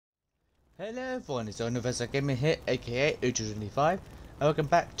Hello everyone, it's Omniversal Gaming here, aka Ultra25, and welcome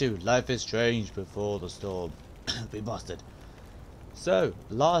back to Life is Strange Before the Storm Remastered. So,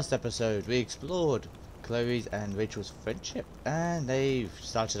 last episode we explored Chloe's and Rachel's friendship, and they've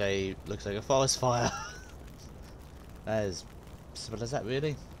started looks like a forest fire. As simple as that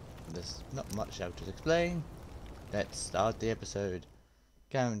really. There's not much else to explain. Let's start the episode.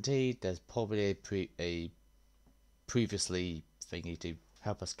 Guaranteed there's probably a previously thingy to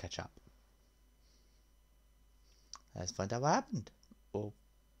help us catch up. Let's find out what happened. Oh.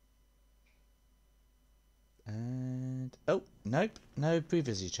 And oh, nope, no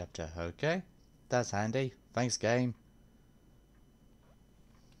previously chapter. Okay, that's handy. Thanks, game.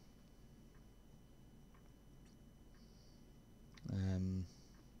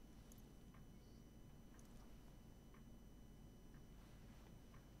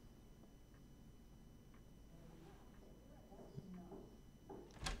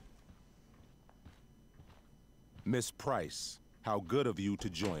 Miss Price, how good of you to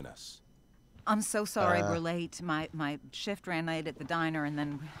join us. I'm so sorry we're late. My shift ran late at the diner and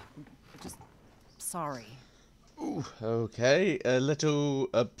then just sorry. Ooh, okay, a little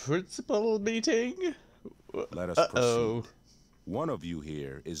principal meeting. Let us proceed. One of you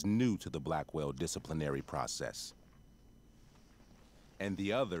here is new to the Blackwell disciplinary process. And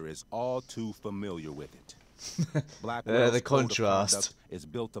the other is all too familiar with it. Blackwell's the contrast is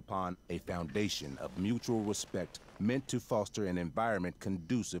built upon a foundation of mutual respect meant to foster an environment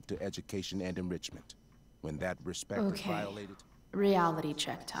conducive to education and enrichment. When that respect is violated... Reality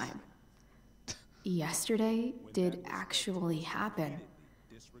check time. Yesterday did actually happen.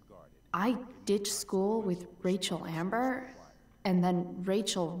 I ditched school with Rachel Amber, and then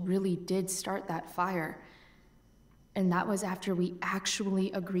Rachel really did start that fire. And that was after we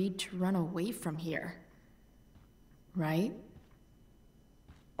actually agreed to run away from here. Right?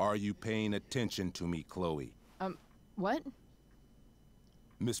 Are you paying attention to me, Chloe? What?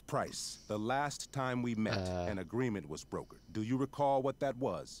 Miss Price, the last time we met, an agreement was brokered. Do you recall what that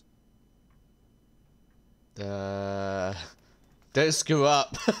was? Don't screw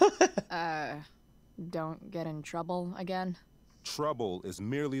up. Don't get in trouble again? Trouble is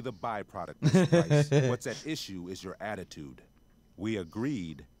merely the byproduct, Miss Price. What's at issue is your attitude. We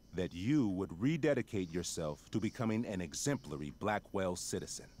agreed that you would rededicate yourself to becoming an exemplary Blackwell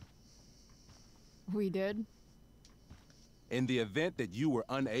citizen. We did? In the event that you were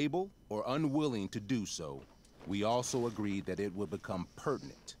unable or unwilling to do so, we also agreed that it would become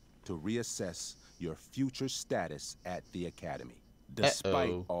pertinent to reassess your future status at the Academy.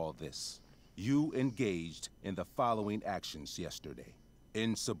 Despite all this, you engaged in the following actions yesterday.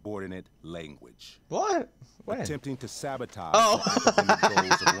 Insubordinate language. What? When? Attempting to sabotage the academic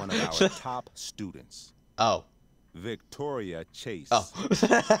goals of one of our top students. Oh. Victoria Chase. Oh.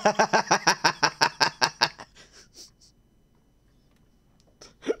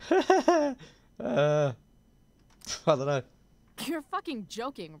 I don't know. You're fucking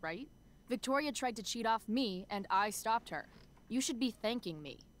joking, right? Victoria tried to cheat off me, and I stopped her. You should be thanking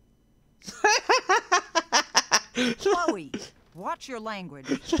me. Chloe, watch your language.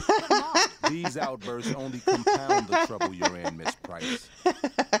 These outbursts only compound the trouble you're in, Miss Price.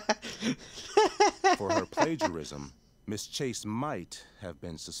 For her plagiarism, Miss Chase might have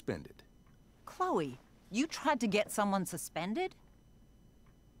been suspended. Chloe, you tried to get someone suspended?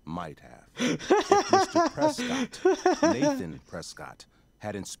 Might have. If Mr. Prescott, Nathan Prescott,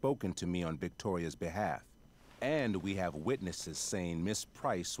 hadn't spoken to me on Victoria's behalf. And we have witnesses saying Miss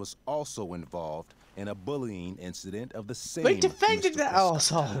Price was also involved in a bullying incident of the same We defended Mr. that Prescott.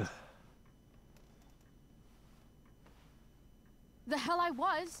 asshole. The hell I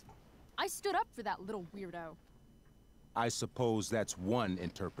was. I stood up for that little weirdo. I suppose that's one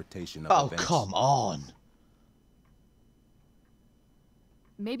interpretation of events. Oh, come on.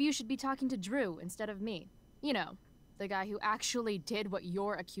 Maybe you should be talking to Drew instead of me. You know, the guy who actually did what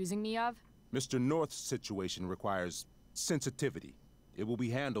you're accusing me of. Mr. North's situation requires sensitivity. It will be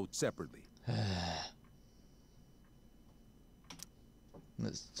handled separately.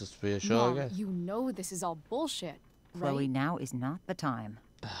 Let's just reassure, I Mom, guess. you know this is all bullshit, right? Chloe, now is not the time.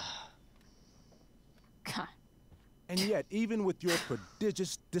 God. And yet, even with your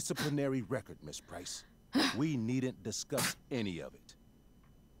prodigious disciplinary record, Miss Price, we needn't discuss any of it.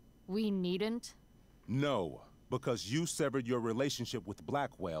 We needn't? No, because you severed your relationship with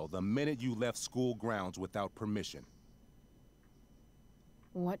Blackwell the minute you left school grounds without permission.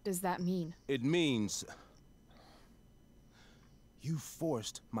 What does that mean? It means you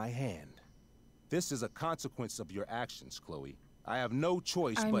forced my hand. This is a consequence of your actions, Chloe. I have no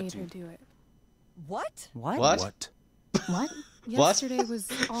choice I but made to... her do it. What? What? What? What? Yesterday was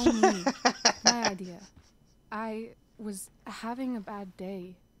all me. My idea. I was having a bad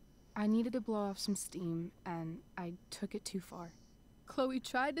day. I needed to blow off some steam, and I took it too far. Chloe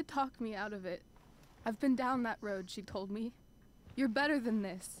tried to talk me out of it. I've been down that road, she told me. You're better than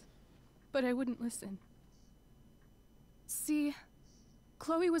this. But I wouldn't listen. See,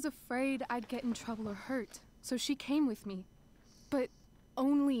 Chloe was afraid I'd get in trouble or hurt, so she came with me. But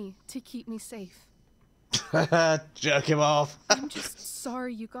only to keep me safe. Jerk him off. I'm just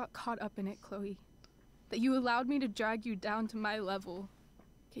sorry you got caught up in it, Chloe. That you allowed me to drag you down to my level.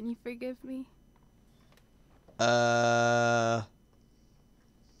 Can you forgive me?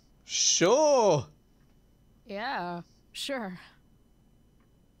 Sure. Yeah, sure.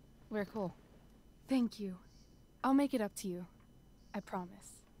 We're cool. Thank you. I'll make it up to you. I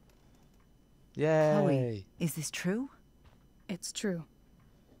promise. Yay. Chloe, is this true? It's true.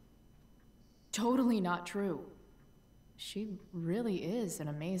 Totally not true. She really is an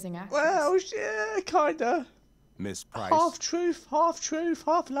amazing actress. Well, yeah, kinda. Miss Price. Half truth,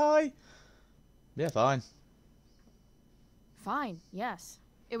 half lie. Yeah, fine. Fine, yes.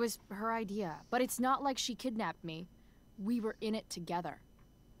 It was her idea, but it's not like she kidnapped me. We were in it together.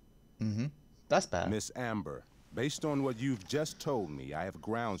 Mm-hmm. That's bad. Miss Amber, based on what you've just told me, I have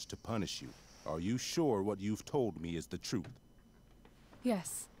grounds to punish you. Are you sure what you've told me is the truth?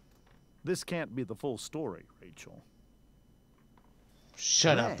 Yes. This can't be the full story, Rachel.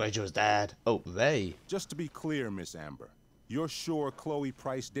 Shut up, Rachel's dad. Oh, Ray. Just to be clear, Miss Amber, you're sure Chloe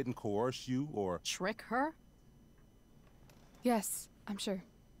Price didn't coerce you or... Trick her? Yes, I'm sure.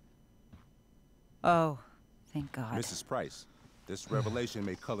 Oh, thank God. Mrs. Price, this revelation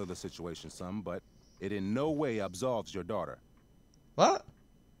may color the situation some, but it in no way absolves your daughter. What?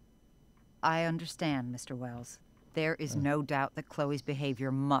 I understand, Mr. Wells. There is no doubt that Chloe's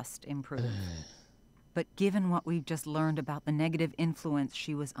behavior must improve. But given what we've just learned about the negative influence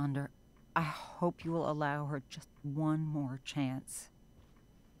she was under, I hope you will allow her just one more chance.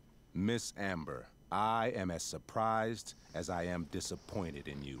 Miss Amber, I am as surprised as I am disappointed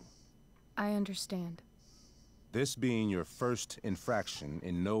in you. I understand. This being your first infraction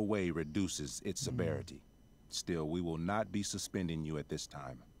in no way reduces its severity. Still, we will not be suspending you at this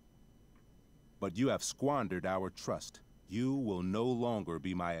time. But you have squandered our trust. You will no longer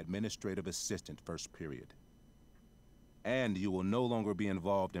be my administrative assistant first period. And you will no longer be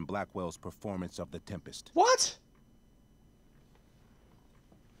involved in Blackwell's performance of The Tempest. What?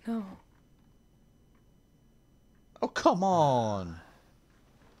 No. Oh, come on.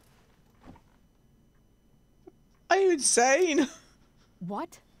 Are you insane?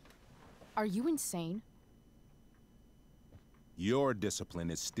 What? Are you insane? Your discipline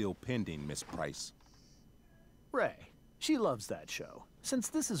is still pending, Miss Price. Ray, she loves that show. Since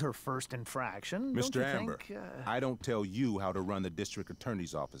this is her first infraction, don't Mr. you Amber, think, I don't tell you how to run the district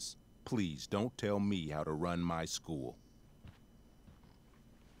attorney's office. Please don't tell me how to run my school.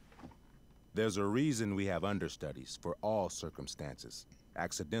 There's a reason we have understudies for all circumstances,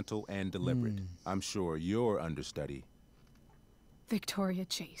 accidental and deliberate. I'm sure your understudy. Victoria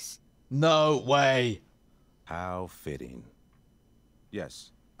Chase. No way. How fitting.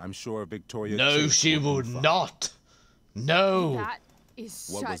 Yes, I'm sure Victoria No, Chase she will do fine. not. No. That is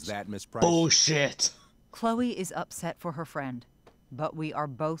What such... was that, Miss Price? Bullshit. Chloe is upset for her friend, but we are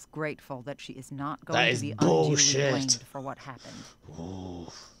both grateful that she is not going That to is be bullshit. unduly blamed for what happened. Ooh.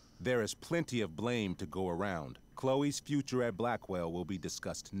 There is plenty of blame to go around. Chloe's future at Blackwell will be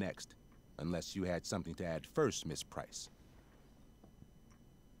discussed next. Unless you had something to add first, Miss Price.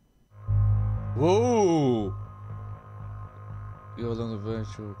 Whoa. You're longer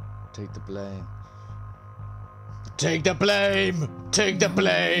virtual. Take the blame. Take the blame! Take the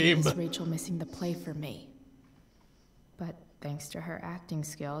blame! Is Rachel missing the play for me? But thanks to her acting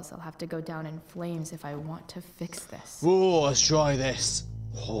skills, I'll have to go down in flames if I want to fix this. Whoa, let's try this.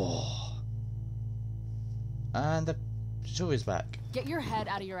 Oh. And the show is back. Get your head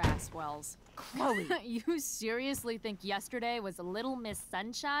out of your ass, Wells. Chloe. You seriously think yesterday was Little Miss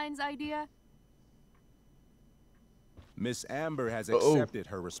Sunshine's idea? Miss Amber has accepted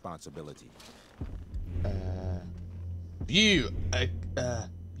her responsibility. You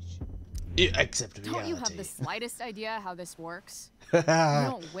accept reality. Don't you have the slightest idea how this works? You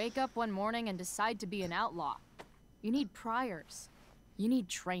don't wake up one morning and decide to be an outlaw. You need priors. You need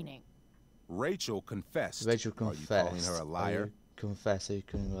training. Rachel confessed. Rachel confessed. Are you calling her a liar? Confess, are you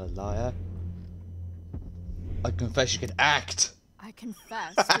calling her a liar? I confess she can act. I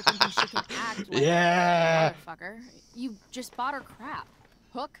confess you're thinking she can act like Yeah. a motherfucker. You just bought her crap.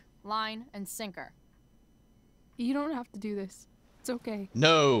 Hook, line, and sinker. You don't have to do this. It's okay.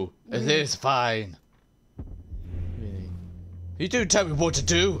 No, it is fine. Really? You do tell me what to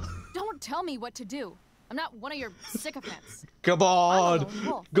do. Don't Don't tell me what to do. I'm not one of your sycophants. Come I'm a on! lone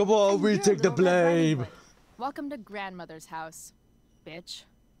wolf, Come on, and we you're a take the little Red Riding blame! Hood. Welcome to grandmother's house, bitch.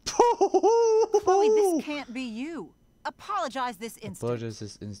 Chloe, this can't be you. Apologize this instant. Apologize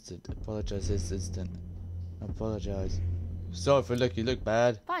this instant. Apologize this instant. Apologize. Sorry for you look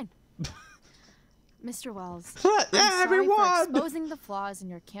bad. Fine. Mr. Wells, Yeah, I'm sorry everyone! for exposing the flaws in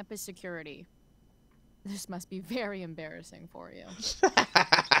your campus security. This must be very embarrassing for you.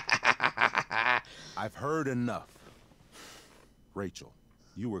 I've heard enough. Rachel,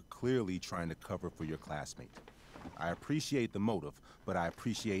 you were clearly trying to cover for your classmate. I appreciate the motive, but I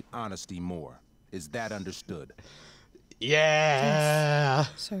appreciate honesty more. Is that understood? Yeah!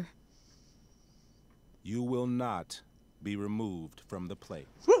 Sir. You will not be removed from the play.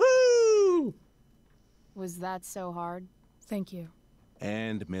 Woohoo! Was that so hard? Thank you.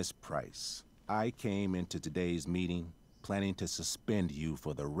 And Miss Price, I came into today's meeting planning to suspend you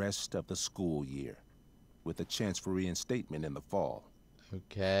for the rest of the school year, with a chance for reinstatement in the fall.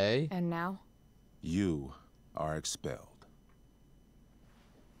 Okay. And now? You are expelled.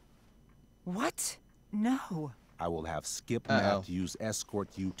 What? No. I will have Skip Uh-oh. Matthews escort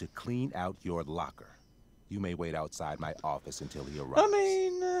you to clean out your locker. You may wait outside my office until he arrives. I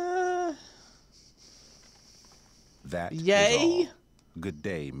mean, That is yay? all. Good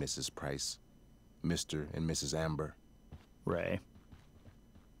day, Mrs. Price. Mr. and Mrs. Amber. Ray.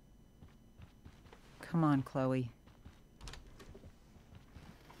 Come on, Chloe.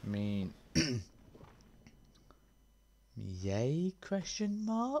 I mean, yay? Question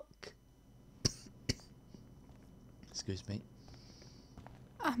mark? Excuse me.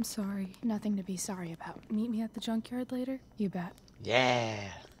 I'm sorry. Nothing to be sorry about. Meet me at the junkyard later? You bet. Yeah.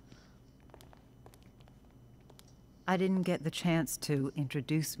 I didn't get the chance to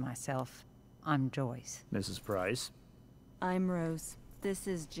introduce myself. I'm Joyce. Mrs. Price. I'm Rose. This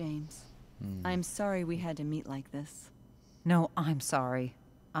is James. I'm sorry we had to meet like this. No, I'm sorry.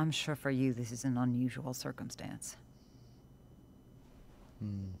 I'm sure for you this is an unusual circumstance.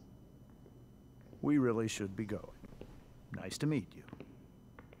 We really should be going. Nice to meet you.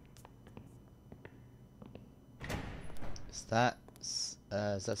 Is that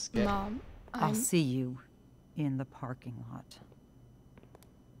Skip? Mom, I'll see you in the parking lot.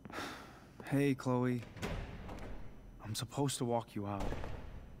 Hey, Chloe. I'm supposed to walk you out.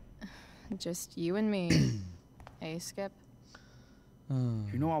 Just you and me. Hey, Skip.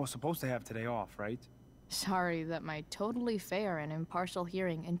 You know I was supposed to have today off, right? Sorry that my totally fair and impartial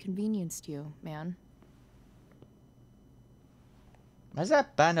hearing inconvenienced you, man. Has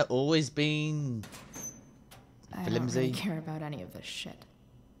that banner always been I don't flimsy? really care about any of this shit.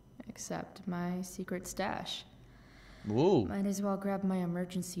 Except my secret stash. Ooh. Might as well grab my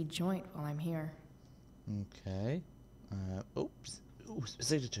emergency joint while I'm here. Okay. Oops. Ooh,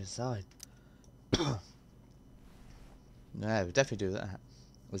 signature side. No, we definitely do that.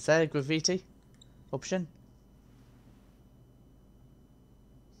 Was there a graffiti option?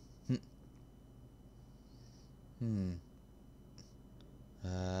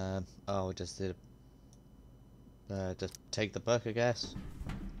 Oh, just did. Just take the book, I guess.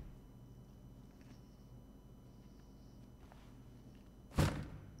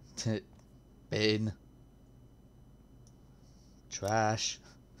 Bin. Trash.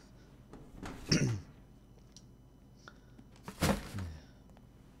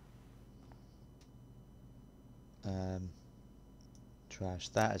 Trash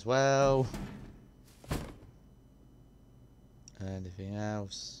that as well. Anything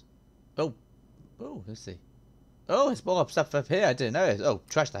else? Oh, let's see. Oh, it's more stuff up here. I didn't know it. Oh,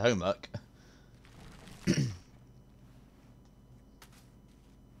 trash the homework.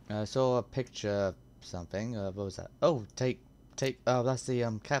 I saw a picture of something. What was that? Oh, take. Oh, that's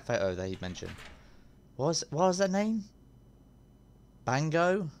the cat photo that he mentioned. What was that name?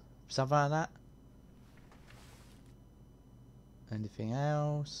 Bango, something like that. Anything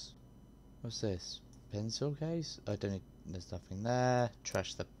else? What's this? Pencil case? I don't need. There's nothing there.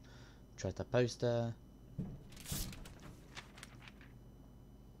 Trash the poster.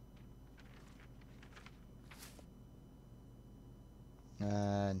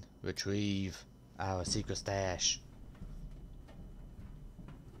 And retrieve our secret stash.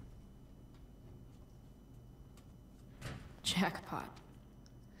 Jackpot.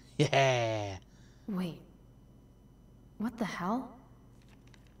 Yeah. Wait. What the hell?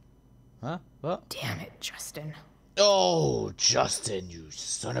 Huh? What? Damn it, Justin. Oh, Justin, you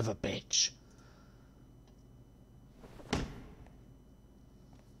son of a bitch.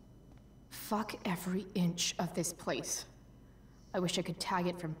 Fuck every inch of this place. I wish I could tag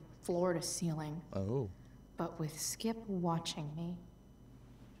it from floor to ceiling. Oh. But with Skip watching me.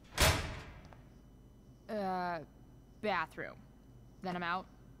 bathroom. Then I'm out.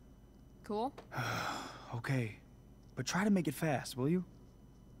 Cool? Okay. But try to make it fast, will you?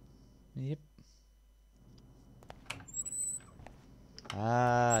 Yep.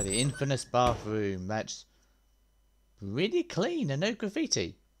 Ah, the infamous bathroom. That's really clean and no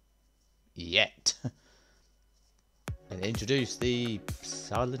graffiti. Yet. And introduce the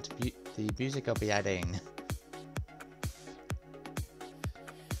the music I'll be adding.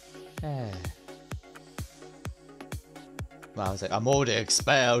 Well, I was like, I'm already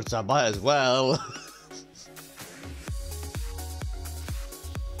expelled, so I might as well.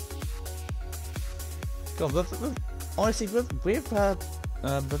 God, honestly, with her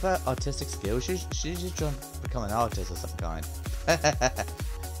artistic skills, she's just trying to become an artist of some kind.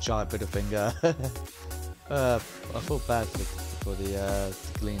 Giant middle finger. I feel bad for the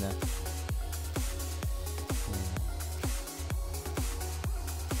cleaner.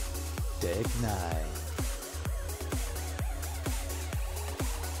 Dig night.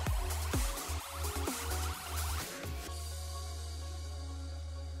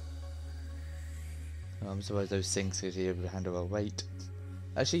 I'm surprised those sinks could handle her weight.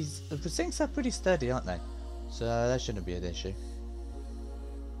 Actually, the sinks are pretty sturdy, aren't they? So that shouldn't be an issue.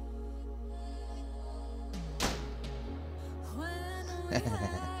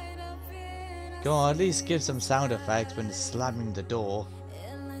 Go on, at least give some sound effects when slamming the door.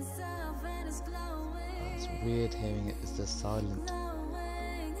 It's weird hearing it as the silent.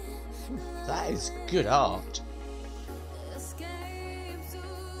 That is good art.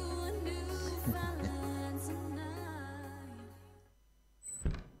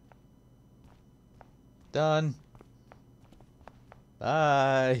 Done.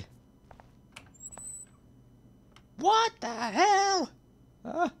 Bye. What the hell?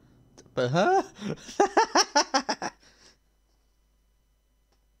 Huh?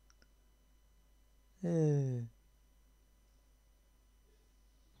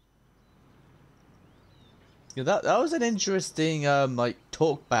 Yeah, that was an interesting like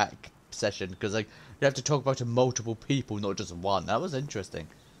talk back session, because like you have to talk about to multiple people, not just one. That was interesting.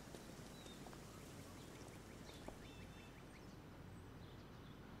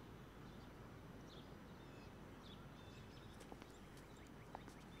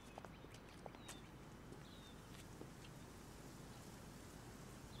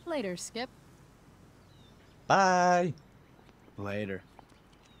 Later, Skip. Bye. Later.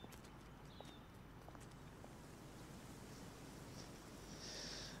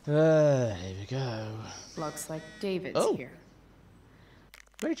 Here we go. Looks like David's here.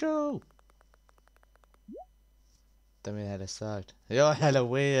 Rachel! Don't mean that sucked. You're hella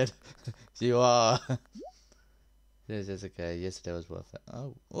weird. You are. This is okay. Yesterday was worth it.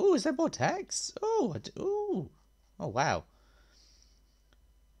 Oh, is there more text? Oh, oh, wow.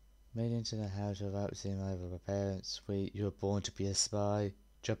 Made into the house without seeing either of my parents. Sweet, you were born to be a spy.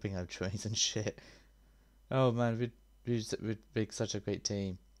 Jumping out trains and shit. Oh man, we'd make such a great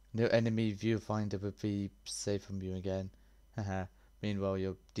team. No enemy viewfinder would be safe from you again. Haha. Meanwhile,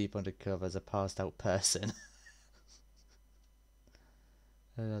 you're deep undercover as a passed out person.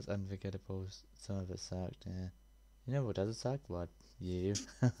 That's unforgettable. Some of it sucked, yeah. You know what doesn't suck? What? You.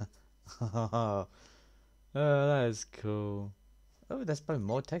 Oh, that is cool. Oh, there's probably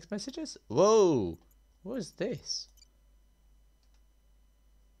more text messages? Whoa! What is this?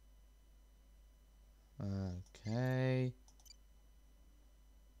 Okay.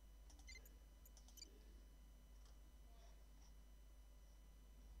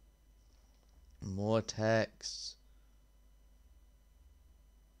 More text.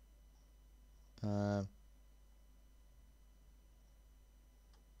 My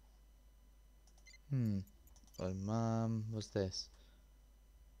mom, what's this?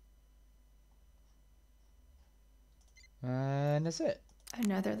 And that's it.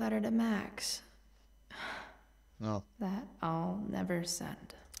 Another letter to Max. Oh. That I'll never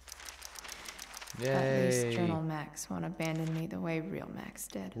send. Yay. At least Journal Max won't abandon me the way real Max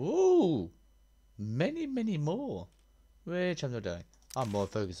did. Ooh. Many, many more. Which I'm not doing. I'm more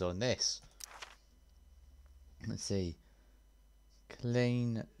focused on this. Let's see.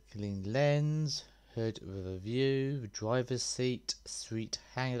 Clean lens. Hood with a view. Driver's seat. Street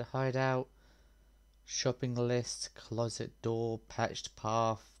hideout. Shopping list. Closet door. Patched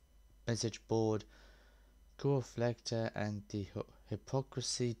path. Message board. Gore reflector and the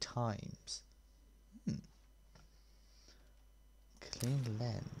hypocrisy times. Clean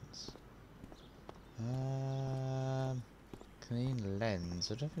lens. Clean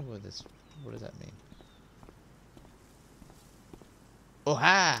lens. I don't think what does that mean? Oh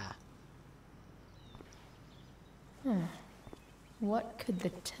ha! What could the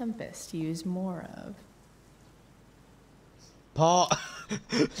Tempest use more of? Part.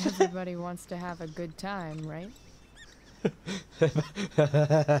 Everybody wants to have a good time, right?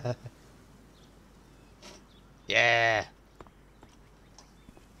 Yeah.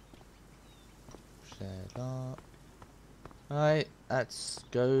 Share that. Right, let's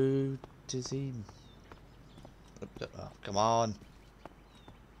go to see. Oh, come on.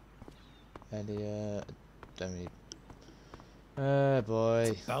 Elliot. Don't need. Oh boy.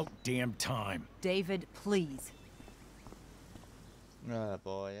 It's about damn time. David, please. Oh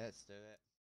boy, let's do it.